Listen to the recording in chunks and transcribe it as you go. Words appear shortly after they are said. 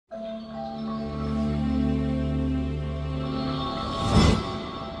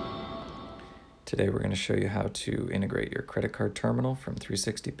Today we're going to show you how to integrate your credit card terminal from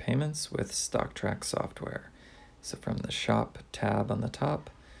 360 Payments with Stocktrac software. So from the Shop tab on the top,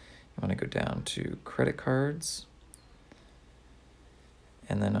 you want to go down to Credit Cards,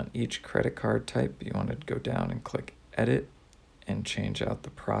 and then on each credit card type you want to go down and click Edit and change out the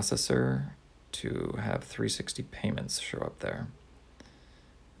processor to have 360 Payments show up there.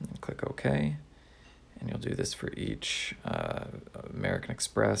 And then click OK. And you'll do this for each American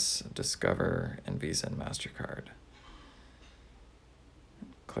Express, Discover, and Visa and MasterCard.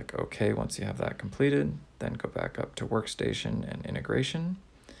 Click OK once you have that completed. Then go back up to Workstation and Integration.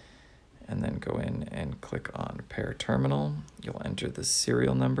 And then go in and click on Pair Terminal. You'll enter the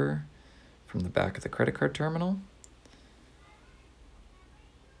serial number from the back of the credit card terminal.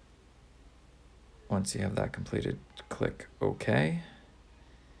 Once you have that completed, click OK.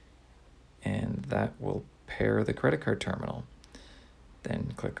 And that will pair the credit card terminal.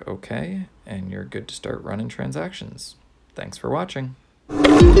 Then click OK, and you're good to start running transactions. Thanks for watching.